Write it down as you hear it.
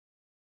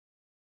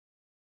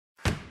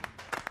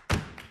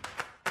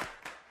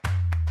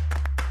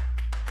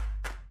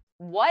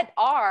what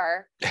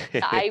are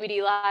the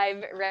IBD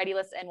Live ready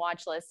list and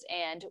watch list,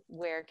 and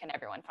where can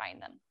everyone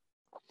find them?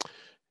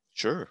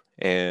 Sure.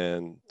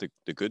 And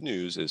the good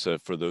news is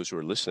for those who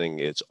are listening,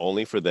 it's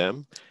only for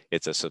them.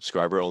 It's a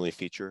subscriber only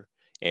feature.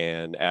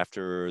 And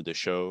after the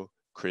show,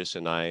 Chris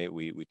and I,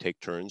 we take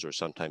turns or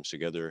sometimes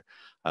together,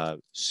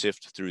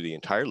 sift through the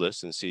entire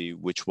list and see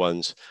which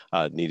ones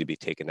need to be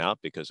taken out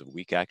because of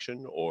weak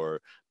action or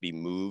be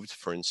moved,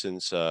 for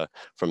instance,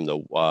 from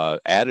the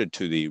added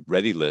to the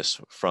ready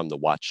list from the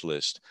watch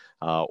list,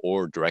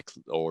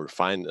 or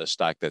find a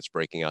stock that's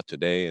breaking out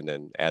today and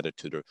then add it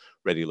to the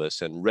ready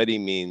list. And ready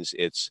means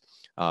it's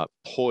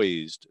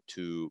poised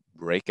to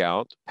break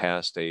out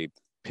past a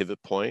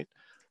pivot point,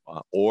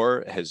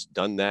 or has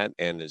done that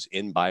and is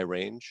in buy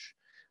range.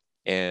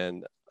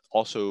 And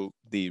also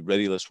the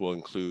ready list will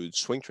include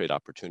swing trade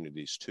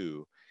opportunities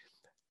too.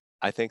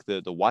 I think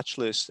the watch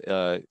list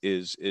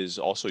is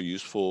also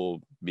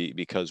useful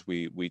because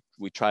we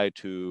try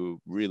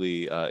to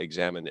really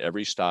examine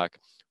every stock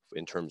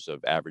in terms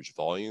of average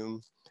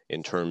volume,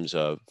 in terms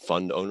of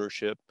fund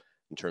ownership,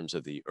 in terms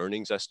of the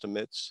earnings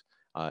estimates,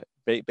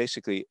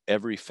 basically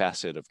every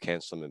facet of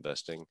CanSlim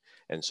investing.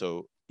 And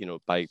so,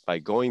 by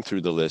going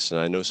through the list,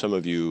 and I know some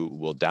of you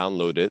will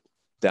download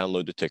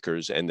the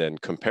tickers and then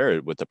compare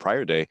it with the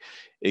prior day,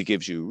 it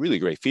gives you really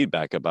great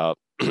feedback about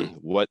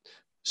what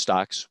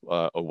stocks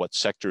or what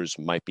sectors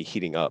might be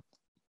heating up.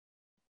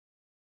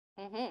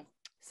 Mm-hmm.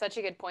 Such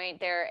a good point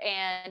there.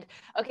 And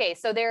okay,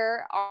 so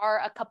there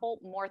are a couple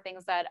more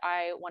things that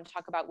I want to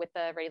talk about with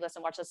the ready list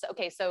and watch list.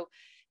 Okay, so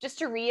just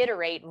to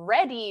reiterate,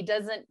 ready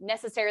doesn't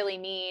necessarily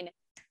mean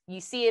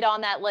you see it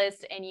on that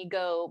list and you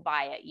go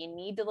buy it. You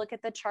need to look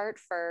at the chart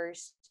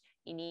first.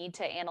 You need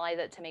to analyze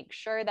it to make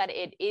sure that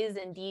it is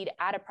indeed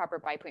at a proper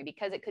buy point,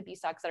 because it could be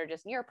stocks that are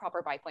just near a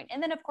proper buy point.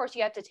 And then of course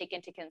you have to take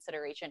into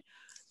consideration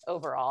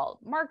overall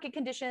market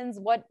conditions,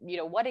 what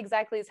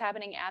exactly is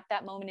happening at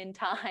that moment in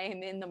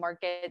time in the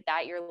market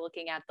that you're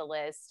looking at the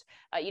list.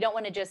 You don't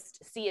want to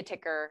just see a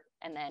ticker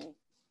and then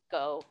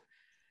go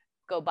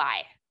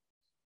buy.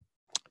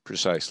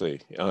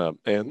 Precisely.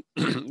 And,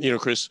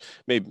 Chris,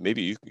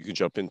 maybe you could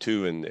jump in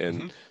too,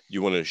 and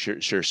you want to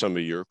share some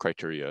of your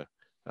criteria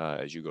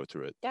as you go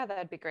through it. Yeah,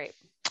 that'd be great.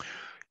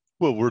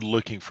 Well, we're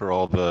looking for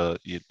all the,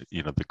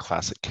 the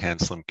classic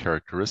CanSlim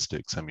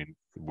characteristics. I mean,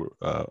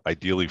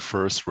 ideally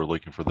first, we're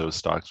looking for those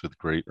stocks with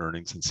great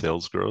earnings and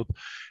sales growth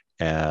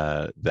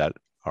that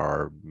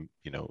are,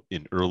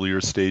 in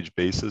earlier stage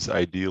basis,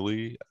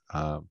 ideally.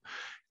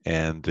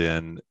 And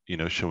then,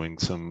 showing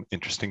some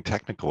interesting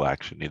technical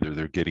action. Either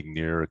they're getting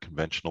near a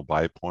conventional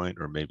buy point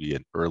or maybe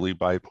an early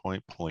buy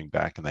point, pulling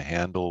back in the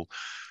handle,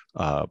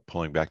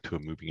 pulling back to a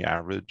moving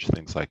average,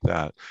 things like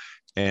that.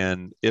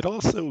 And it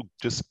also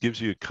just gives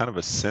you kind of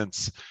a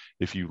sense,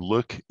 if you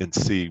look and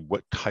see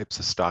what types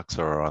of stocks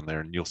are on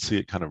there, and you'll see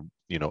it kind of,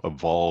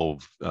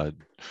 evolve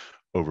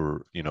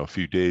over, a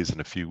few days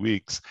and a few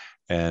weeks.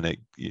 And it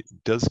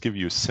does give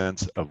you a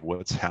sense of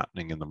what's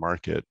happening in the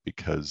market,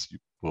 because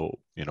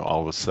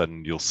all of a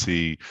sudden you'll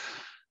see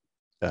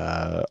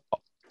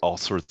all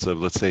sorts of,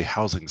 let's say,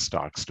 housing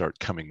stocks start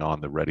coming on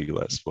the ready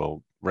list.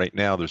 Well, right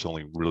now there's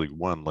only really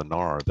one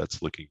Lennar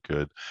that's looking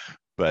good,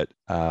 but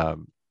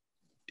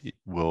it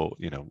will,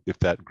 if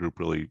that group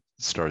really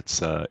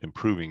starts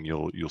improving,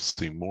 you'll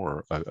see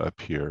more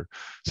appear.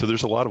 So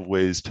there's a lot of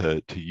ways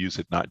to use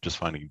it, not just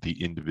finding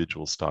the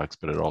individual stocks,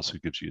 but it also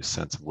gives you a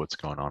sense of what's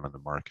going on in the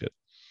market.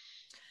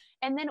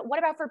 And then what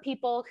about for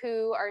people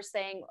who are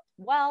saying,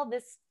 well,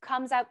 this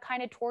comes out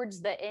kind of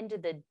towards the end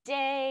of the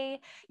day?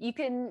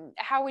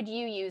 How would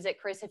you use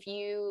it, Chris, if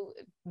you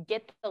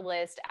get the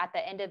list at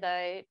the end of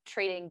the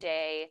trading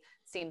day?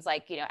 Seems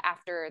like,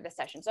 after the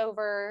session's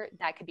over,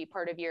 that could be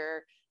part of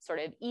your sort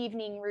of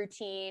evening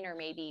routine or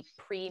maybe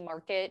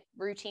pre-market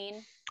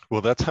routine.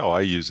 Well, that's how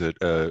I use it.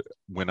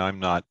 When I'm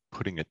not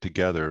putting it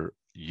together,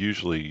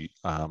 usually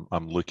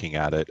I'm looking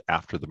at it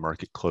after the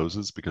market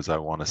closes, because I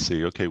want to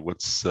see, okay,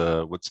 what's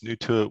new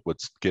to it,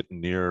 what's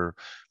getting near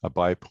a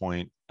buy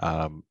point,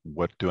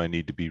 what do I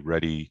need to be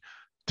ready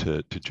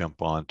to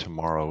jump on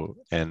tomorrow.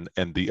 And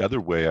the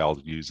other way I'll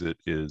use it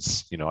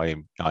is,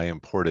 I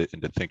import it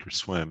into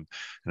Thinkorswim,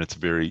 and it's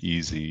very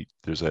easy.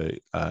 There's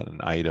an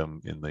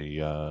item in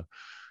the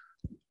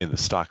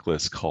stock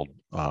list called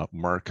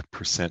mark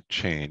percent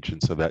change.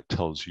 And so that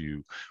tells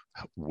you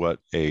what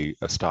a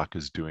stock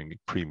is doing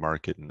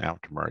pre-market and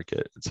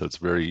aftermarket. And so it's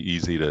very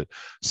easy to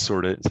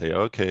sort it and say,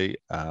 okay,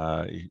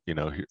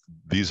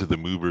 these are the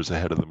movers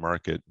ahead of the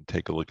market, and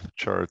take a look at the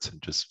charts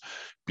and just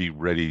be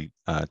ready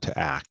to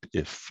act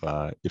if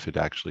it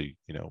actually,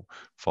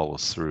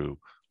 follows through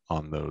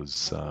on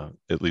those,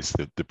 at least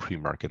the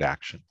pre-market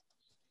action.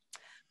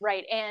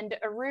 Right. And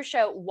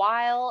Arusha,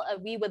 while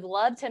we would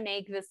love to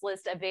make this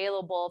list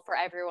available for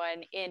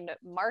everyone in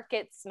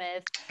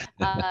MarketSmith,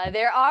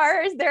 there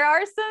are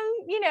some,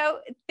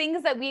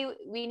 things that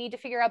we need to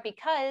figure out,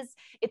 because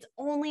it's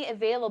only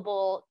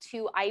available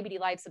to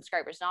IBD Live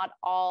subscribers, not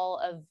all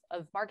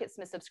of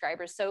MarketSmith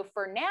subscribers. So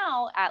for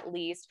now, at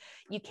least,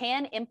 you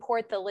can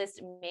import the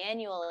list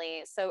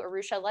manually. So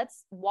Arusha,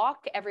 let's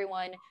walk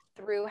everyone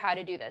through how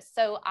to do this.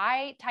 So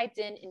I typed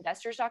in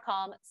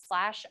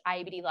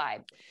investors.com/IBD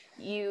live.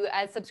 You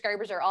as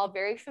subscribers are all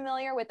very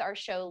familiar with our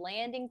show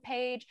landing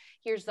page.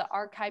 Here's the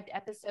archived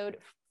episode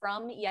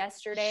from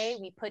yesterday.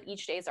 We put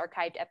each day's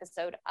archived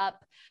episode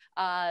up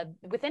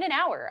within an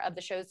hour of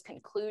the show's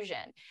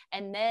conclusion.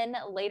 And then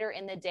later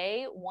in the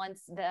day,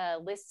 once the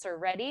lists are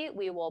ready,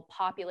 we will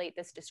populate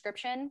this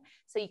description.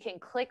 So you can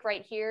click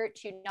right here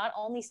to not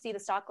only see the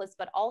stock list,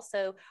 but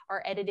also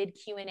our edited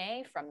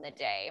Q&A from the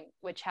day,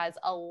 which has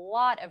a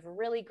lot of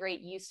really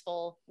great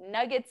useful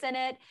nuggets in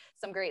it,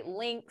 some great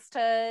links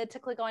to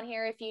click on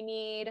here if you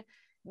need,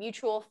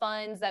 mutual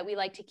funds that we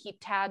like to keep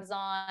tabs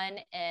on.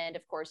 And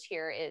of course,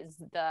 here is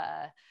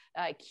the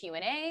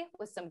Q&A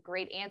with some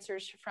great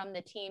answers from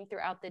the team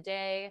throughout the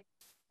day,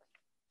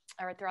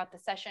 or throughout the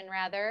session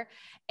rather.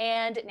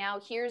 And now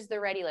here's the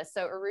ready list.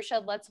 So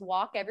Arusha, let's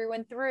walk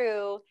everyone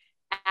through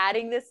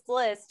adding this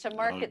list to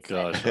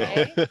MarketSmith.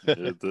 Okay?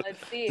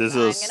 Let's see. This is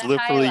a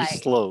slippery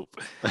slope.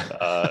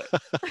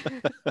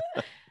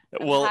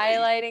 Well,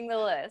 highlighting the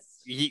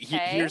list.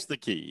 Here's the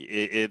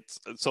key.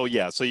 So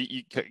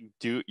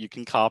you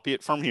can copy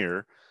it from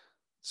here.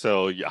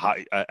 So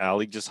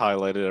Ali just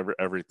highlighted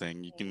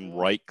everything. You can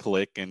right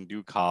click and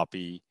do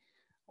copy,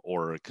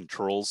 or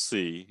Control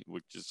C,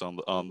 which is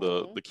on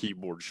the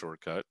keyboard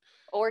shortcut,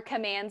 or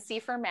Command C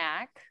for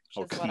Mac,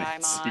 which is what I'm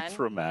on. C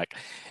for Mac.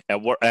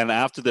 And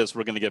after this,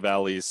 we're going to give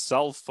Ali's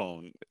cell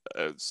phone.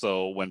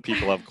 So when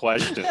people have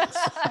questions,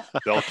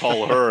 they'll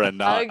call her and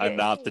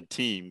not the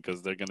team,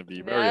 because they're going to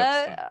be very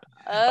upset.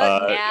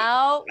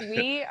 Now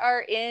we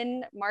are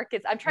in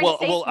markets. I'm trying to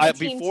save the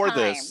team before time.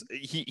 This,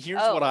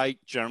 here's what I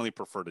generally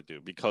prefer to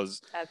do,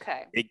 because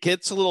it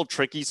gets a little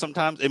tricky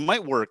sometimes. It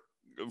might work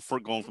for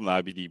going from the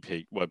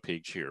IBD web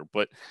page here,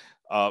 but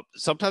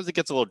sometimes it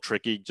gets a little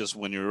tricky just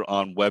when you're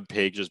on web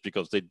pages,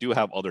 because they do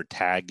have other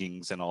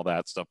taggings and all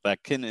that stuff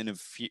that can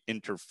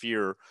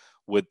interfere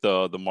with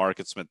the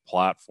MarketSmith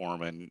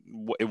platform, and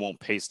it won't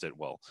paste it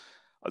well.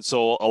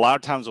 So a lot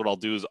of times what I'll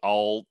do is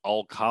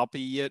I'll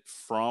copy it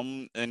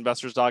from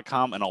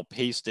investors.com and I'll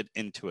paste it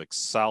into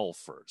Excel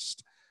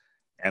first.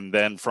 And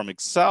then from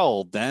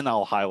Excel, then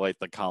I'll highlight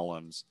the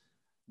columns,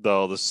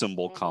 the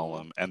symbol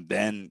column, and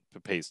then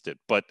paste it.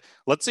 But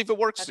let's see if it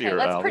works here.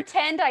 Let's Ali.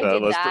 pretend I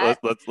did that.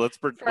 Let's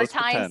for time's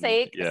time's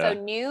sake. Yeah.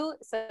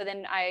 So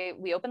then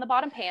we open the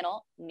bottom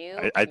panel, new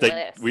I think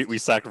list. we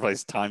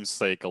sacrificed time's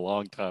sake a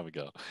long time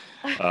ago.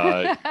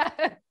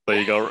 There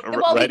you go.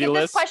 Well, ready we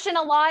get list. this question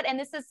a lot, and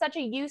this is such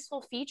a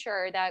useful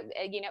feature that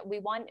we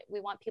want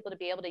people to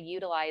be able to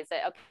utilize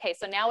it. Okay,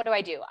 so now what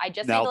do? I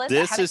just made a list.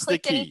 I haven't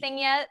clicked anything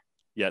yet.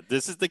 Yeah,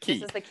 this is the key.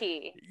 This is the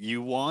key.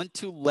 You want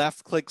to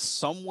left click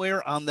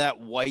somewhere on that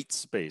white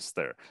space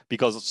there,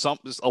 because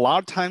a lot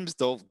of times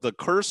the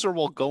cursor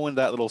will go in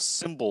that little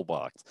symbol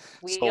box.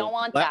 We don't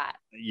want that.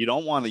 You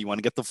don't want it. You want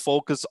to get the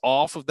focus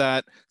off of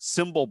that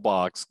symbol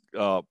box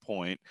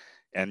point,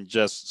 and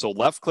just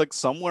left click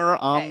somewhere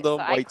on the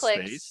white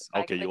space.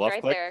 Okay, you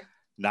left click. There.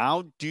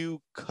 Now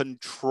do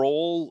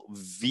Control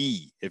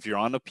V if you're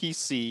on a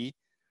PC,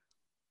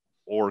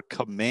 or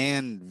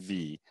Command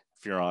V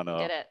if you're on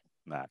a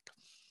Mac.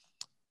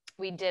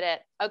 We did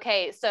it.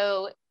 Okay,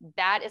 so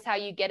that is how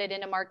you get it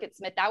into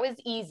MarketSmith. That was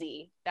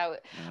easy.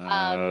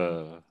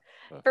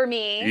 For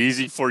me.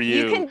 Easy for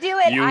you. You can do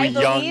it. You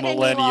young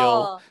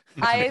millennial.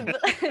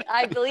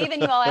 I believe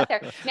in you all out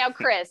there. Now,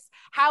 Chris,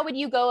 how would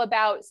you go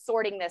about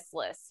sorting this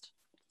list?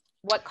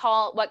 What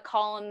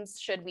columns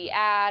should we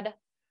add?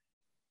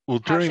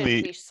 Well, how should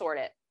we sort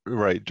it?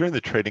 Right. During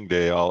the trading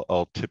day,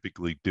 I'll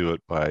typically do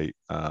it by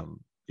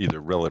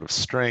either relative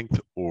strength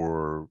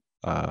or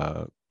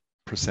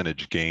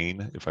percentage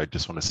gain. If I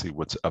just want to see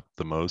what's up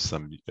the most,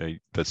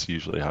 that's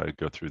usually how I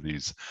go through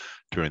these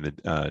during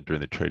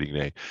the trading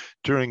day.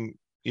 During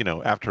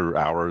after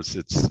hours,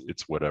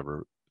 it's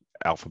whatever.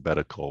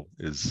 Alphabetical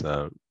is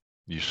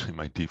usually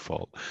my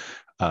default,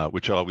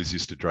 which always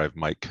used to drive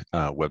Mike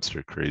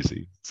Webster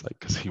crazy. It's like,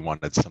 because he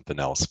wanted something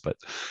else, but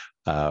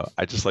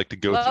I just like to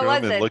go through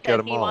them and look at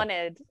them all.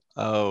 Wanted?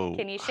 Oh,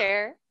 can you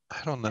share?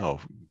 I don't know,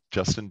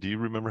 Justin. Do you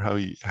remember how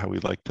he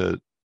liked to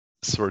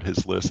sort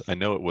his list? I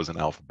know it wasn't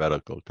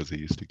alphabetical, because he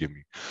used to give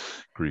me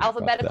grief.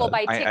 Alphabetical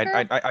by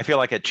ticker? I feel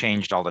like it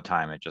changed all the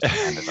time. It just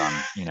depended on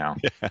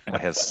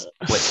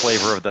what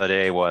flavor of the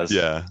day was.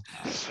 Yeah,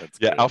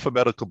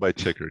 alphabetical by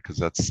ticker, because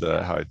that's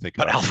how I think.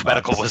 But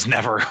alphabetical was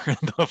never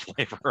the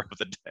flavor of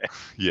the day.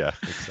 Yeah,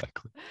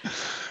 exactly.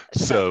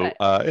 So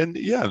and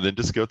then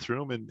just go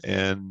through them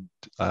and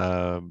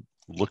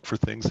look for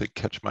things that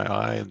catch my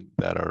eye and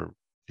that are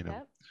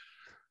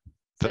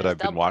that I've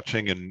been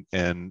watching,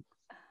 and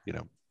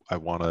I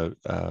want to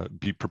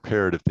be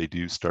prepared if they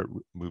do start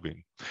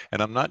moving.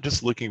 And I'm not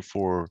just looking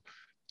for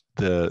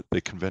the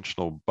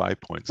conventional buy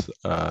points.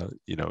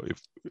 If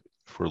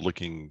we're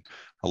looking,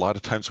 a lot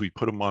of times we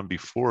put them on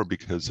before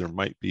because there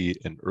might be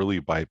an early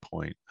buy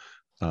point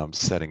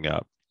setting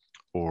up,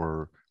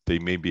 or they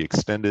may be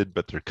extended,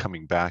 but they're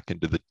coming back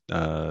into the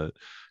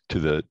to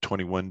the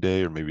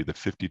 21-day or maybe the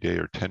 50-day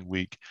or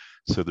 10-week.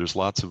 So there's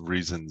lots of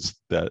reasons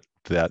that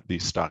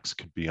these stocks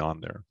could be on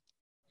there.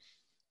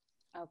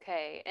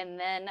 Okay. And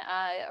then,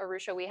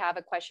 Arusha, we have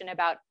a question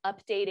about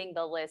updating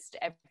the list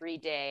every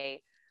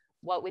day.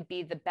 What would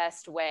be the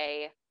best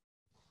way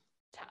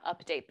to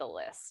update the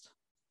list?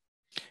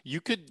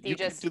 You could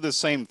do the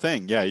same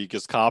thing. Yeah, you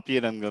just copy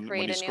it, and then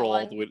when you scroll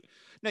all the way,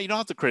 no, you don't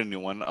have to create a new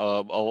one.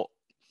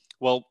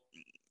 Well,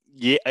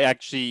 yeah,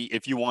 actually,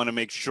 if you want to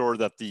make sure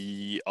that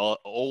the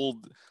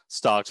old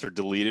stocks are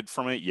deleted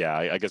from it, yeah,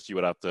 I guess you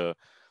would have to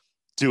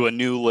do a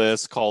new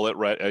list, call it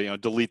right,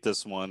 delete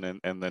this one,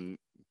 and then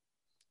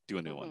do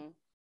a new one.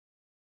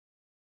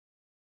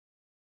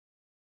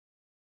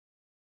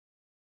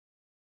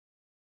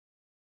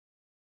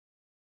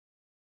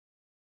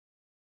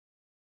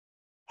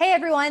 Hey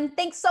everyone,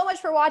 thanks so much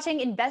for watching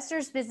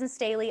Investors Business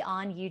Daily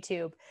on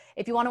YouTube.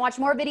 If you want to watch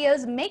more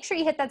videos, make sure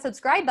you hit that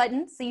subscribe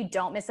button so you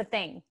don't miss a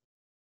thing.